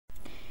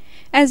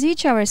As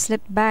each hour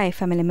slipped by,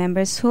 family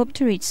members hoped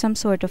to reach some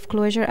sort of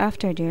closure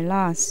after their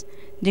loss.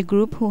 The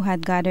group who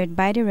had gathered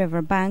by the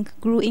river bank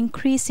grew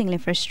increasingly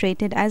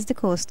frustrated as the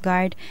Coast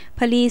Guard,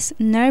 police,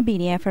 nor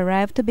BDF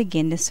arrived to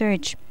begin the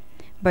search.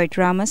 Bert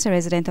Ramos, a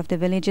resident of the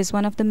village, is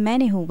one of the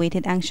many who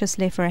waited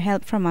anxiously for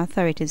help from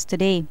authorities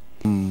today.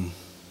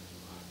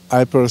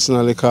 I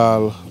personally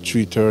called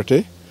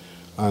 3:30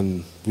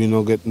 and we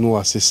no get no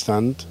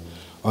assistant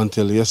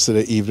until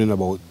yesterday evening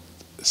about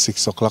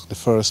 6 o'clock. The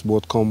first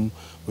boat come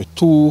with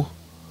 2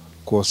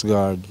 Coast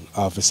Guard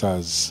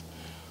officers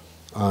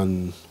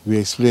and we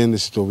explained the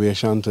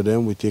situation to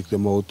them. We take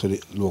them out to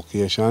the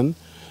location.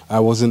 I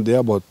wasn't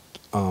there, but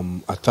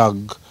a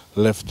tag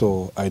left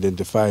to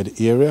identify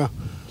the area,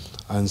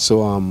 and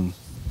so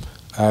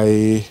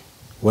I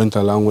went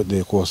along with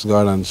the Coast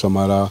Guard and some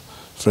other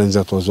friends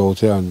that was out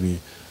here, and we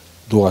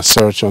do a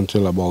search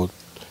until about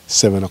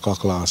 7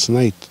 o'clock last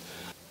night.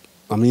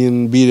 I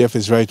mean, BDF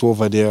is right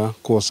over there.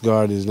 Coast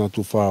Guard is not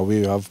too far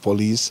away. We have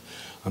police.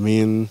 I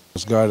mean,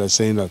 Coast Guard is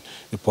saying that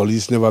the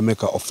police never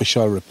make an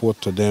official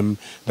report to them.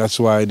 That's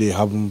why they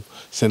haven't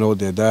sent out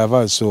their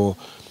divers. So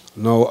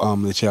now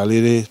the chair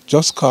lady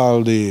just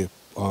called the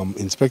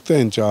inspector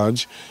in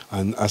charge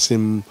and asked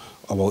him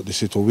about the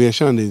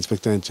situation. The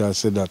inspector in charge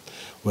said that,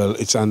 well,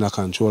 it's under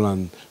control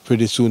and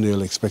pretty soon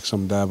they'll expect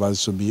some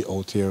divers to be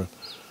out here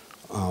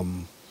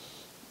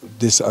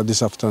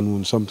this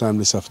afternoon, sometime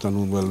this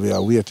afternoon. Well, we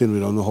are waiting. We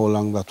don't know how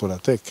long that will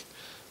take.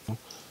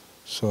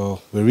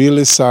 So we're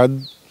really sad.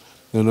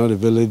 You know, the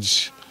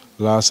village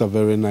lost a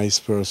very nice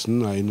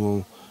person. I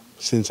know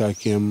since I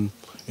came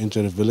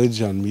into the village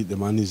and meet the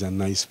man, he's a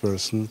nice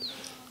person.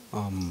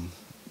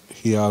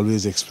 He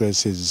always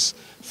expressed his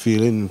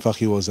feeling. In fact,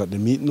 he was at the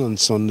meeting on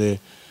Sunday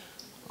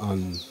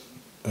and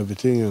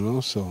everything, you know,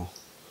 so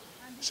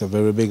it's a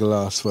very big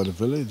loss for the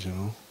village, you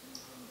know.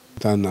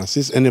 And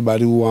assist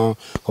anybody who want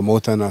to come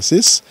out and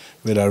assist,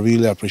 we'd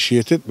really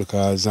appreciate it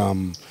because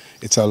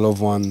it's a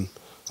loved one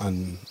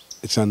and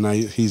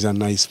he's a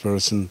nice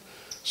person.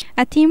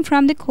 A team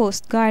from the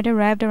Coast Guard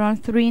arrived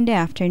around 3 in the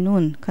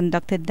afternoon,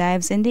 conducted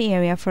dives in the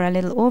area for a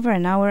little over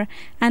an hour,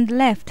 and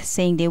left,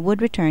 saying they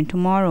would return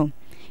tomorrow.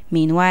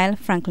 Meanwhile,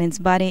 Franklin's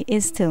body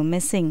is still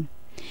missing.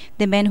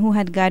 The men who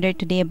had gathered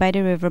today by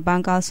the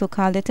riverbank also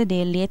called it a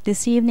day late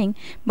this evening,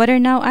 but are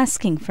now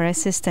asking for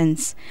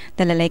assistance.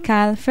 Dalila,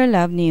 Ical, for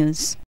Love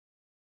News.